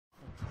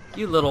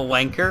You little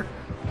wanker.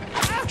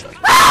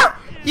 Ah!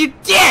 You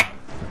dick!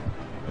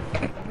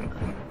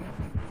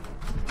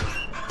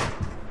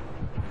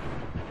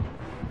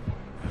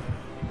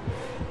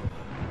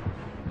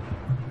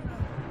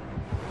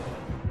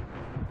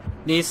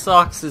 Knee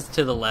socks is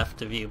to the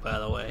left of you, by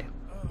the way.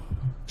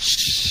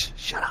 Shh!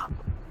 Shut up.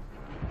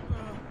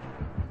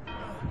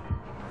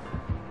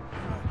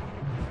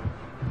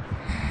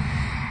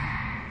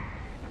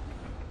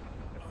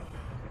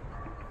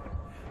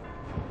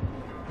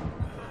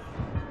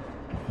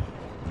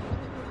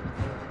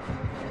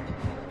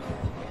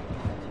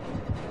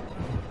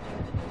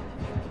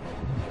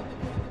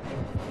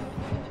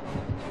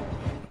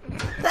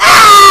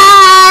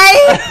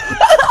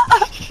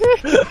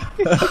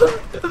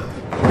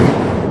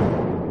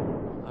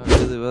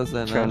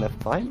 Trying to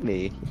find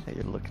me.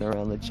 You're looking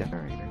around the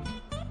generator.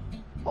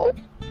 Oh,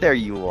 there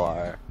you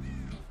are.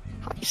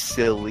 Hi,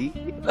 silly.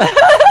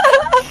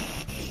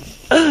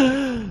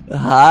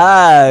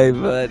 Hi,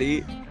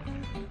 buddy.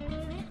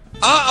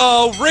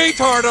 Uh-oh,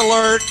 retard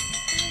alert!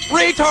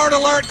 Retard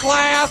alert,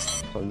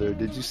 class! Oh no,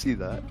 did you see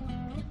that?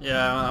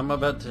 Yeah, I'm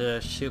about to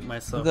shoot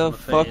myself Who in the the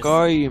fuck face.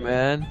 are you,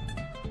 man?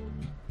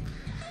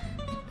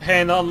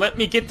 Hang on, let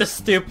me get the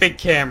stupid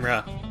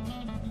camera.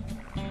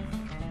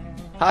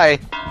 Hi.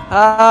 Hi.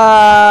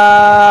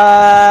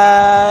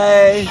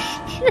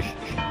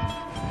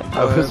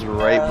 I was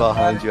right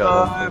behind you.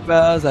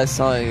 I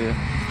saw you.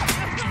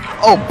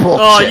 Oh,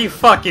 bullshit. Oh, you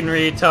fucking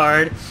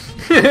retard.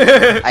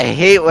 I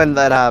hate when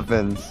that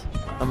happens.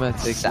 I'm gonna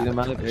take you to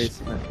my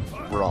basement.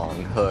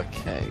 Wrong hook.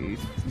 Okay, you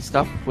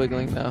stop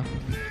wiggling now.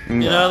 You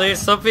know, there's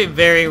something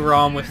very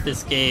wrong with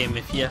this game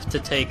if you have to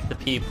take the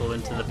people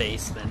into the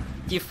basement.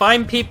 You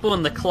find people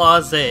in the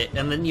closet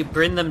and then you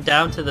bring them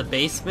down to the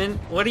basement?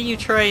 What are you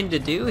trying to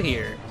do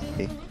here?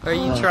 Are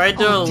you trying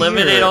to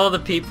eliminate all the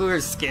people who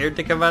are scared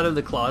to come out of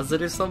the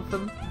closet or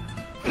something?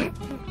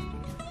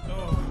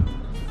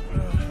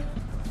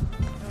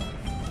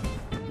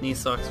 Knee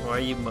socks, why are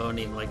you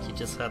moaning like you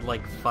just had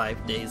like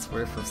 5 days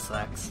worth of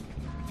sex?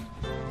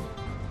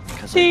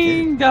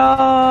 Ding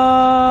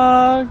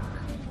dong!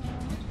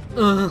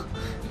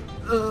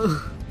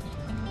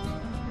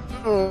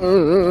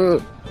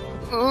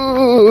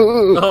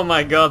 Oh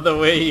my god, the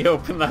way you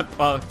open that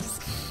box.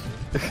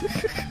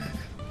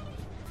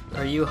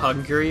 Are you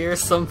hungry or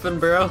something,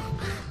 bro?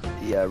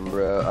 Yeah,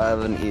 bro. I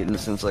haven't eaten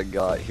since I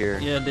got here.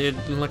 Yeah, dude,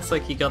 it looks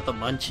like you got the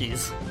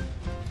munchies.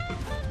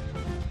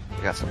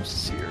 I got some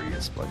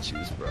serious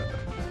munchies, bro.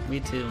 Me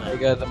too, man. I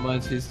got the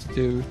munchies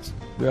too.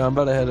 Bro, I'm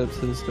about to head up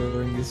to the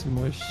store and get some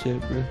more shit,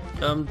 bro.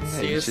 I'm Yeah,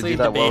 seriously do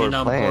that while debating we're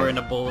on playing. pouring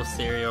a bowl of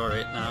cereal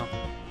right now.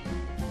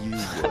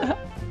 Use it.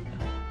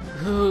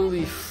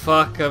 Holy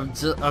fuck, I'm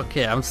just...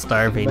 Okay, I'm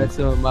starving.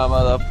 Messing with my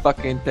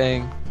motherfucking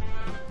thing.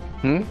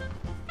 Hmm?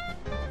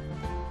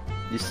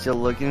 You still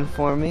looking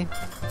for me?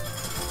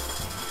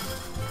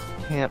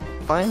 Can't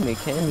find me,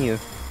 can you?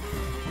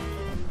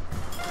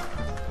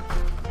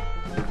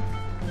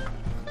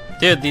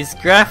 Dude, these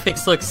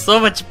graphics look so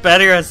much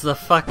better as the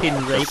fucking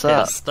What's up?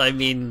 rapist. I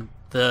mean,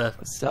 the...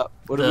 What's up?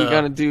 What are we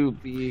gonna do,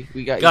 B?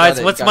 We got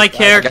Guys, what's my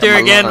character my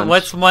again? lunch.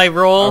 What's my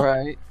role?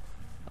 Alright.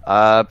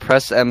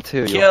 Press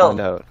M2, Kill. you'll find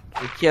out.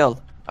 We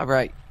killed.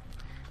 Alright.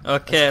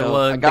 Okay, Let's go.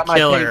 well, I the got my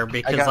killer,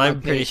 pink. I because got my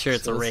I'm pretty pink, sure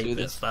it's so a let's do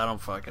rapist. this. I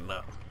don't fucking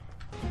know.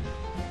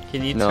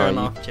 Can you No, turn you-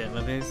 off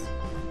genitors?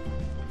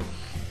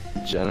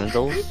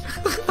 Genitals?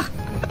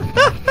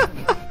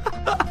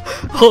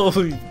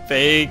 Holy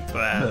baked,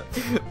 man.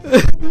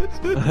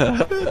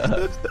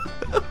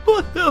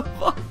 What the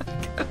fuck?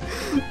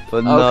 But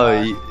Oh, no,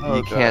 God. you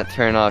Oh, can't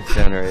turn off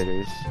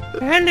generators.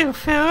 Hello,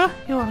 fella.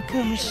 You wanna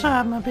come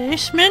inside my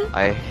basement?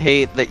 I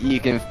hate that you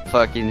can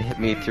fucking hit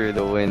me through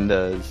the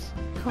windows.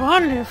 Come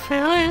on, little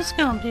fella. It's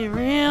gonna be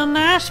real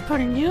nice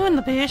putting you in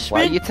the basement.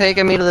 Why are you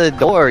taking me to the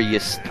door, you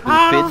stupid?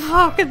 I don't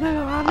fucking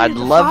know. I'd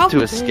love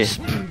to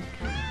escape.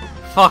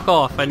 Fuck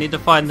off. I need to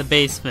find the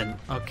basement,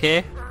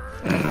 okay?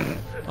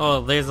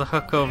 Oh, there's a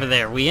hook over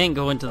there. We ain't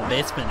going to the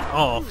basement.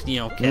 Oh, you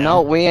know, okay.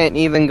 No, we ain't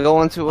even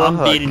going to a I'm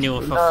hook. beating you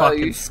with a No, fucking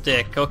you-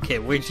 stick. Okay,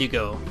 where'd you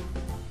go?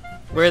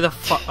 Where the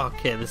fuck?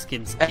 Okay, this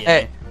game's gay.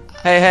 Hey,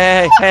 hey,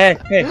 hey, hey,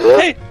 hey,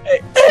 hey,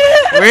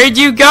 hey. Where'd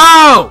you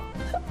go?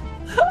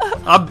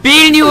 I'm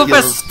beating you with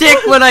a stick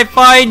when I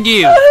find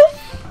you.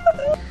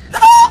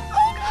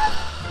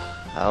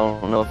 I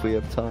don't know if we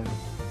have time.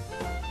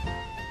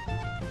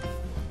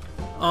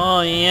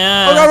 Oh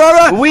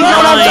yeah. We Oh don't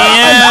have time!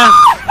 yeah.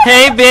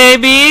 Hey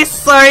baby,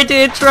 sorry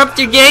to interrupt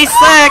your gay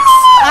sex.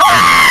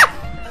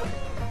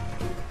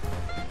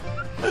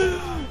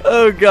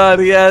 Oh god,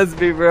 he has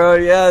me, bro.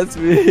 He has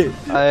me.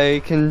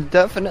 I can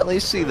definitely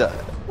see that.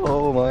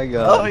 Oh my Oh,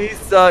 god. he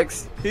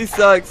sucks. He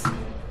sucks.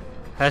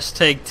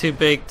 Hashtag too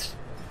baked.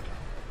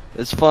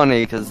 It's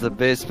funny because the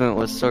basement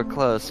was so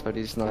close, but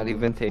he's not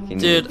even taking me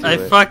Dude, to I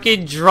it.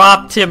 fucking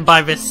dropped him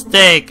by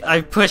mistake.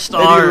 I pushed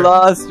And R. he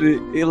lost me.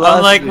 He lost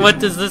I'm like, me. what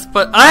does this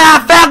put?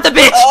 Ah, I found the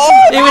bitch!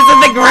 He was in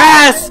the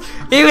grass!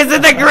 He was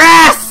in the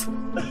grass!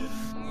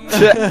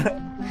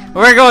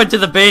 We're going to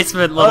the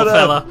basement, little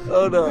fella.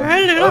 Oh no.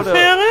 Hey, little Oh, no.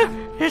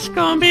 fella. It's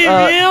gonna be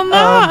real um,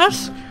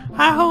 nice.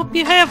 I hope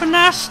you have a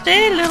nice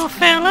day, little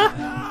fella.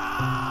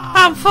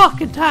 I'm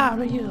fucking tired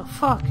of your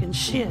fucking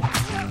shit.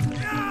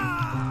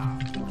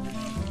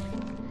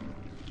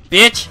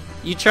 Bitch,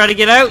 you try to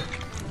get out?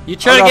 You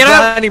try to get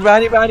out?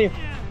 Behind you.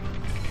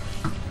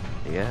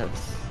 Yes.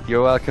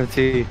 You're welcome,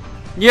 T.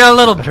 You're a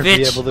little Better be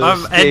bitch. able to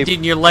I'm escape.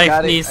 ending your life, I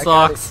got it, knee I got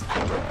socks.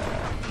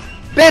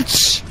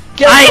 Bitch!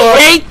 Get I for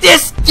it. hate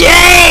this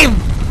game!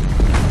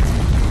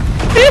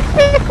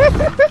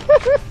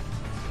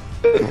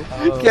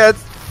 Get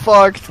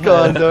fucked,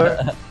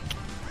 Gondor.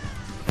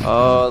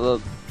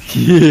 Oh,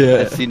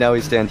 yeah. See, now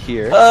we stand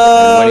here.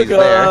 Oh, and when he's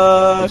there,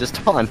 God. we just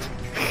taunt.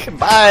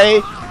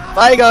 Bye!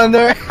 Bye,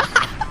 Gondor!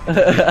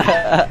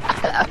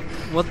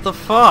 What the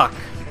fuck?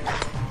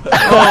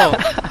 Oh!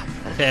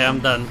 Okay, I'm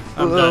done.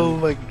 I'm Oh done.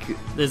 my god.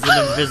 There's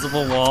an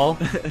invisible wall.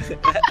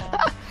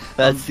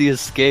 That's the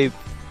escape.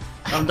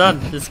 I'm done.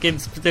 This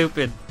game's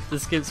stupid.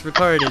 This game's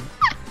retarded.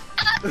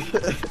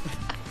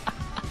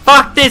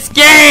 Fuck this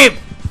game!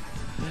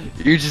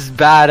 You're just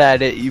bad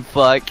at it, you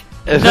fuck.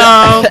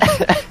 No!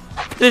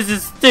 This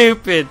is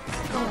stupid.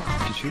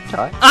 Did you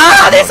die?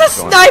 Ah! There's a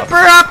sniper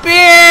up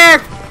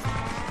here!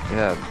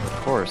 Yeah, of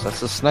course.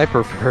 That's a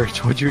sniper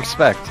perch. What'd you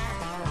expect?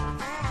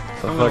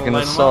 The I'm gonna fucking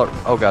light 'em assault. up.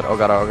 Oh god, oh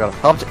god, oh god.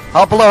 Help!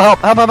 Help below! Help!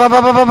 Help! Help!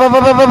 Help! Help! Help!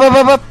 Help! Help! Help!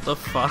 Help! Help! The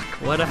fuck?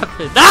 What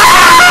happened?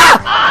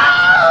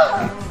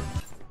 Ah!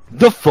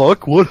 The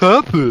fuck? What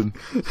happened?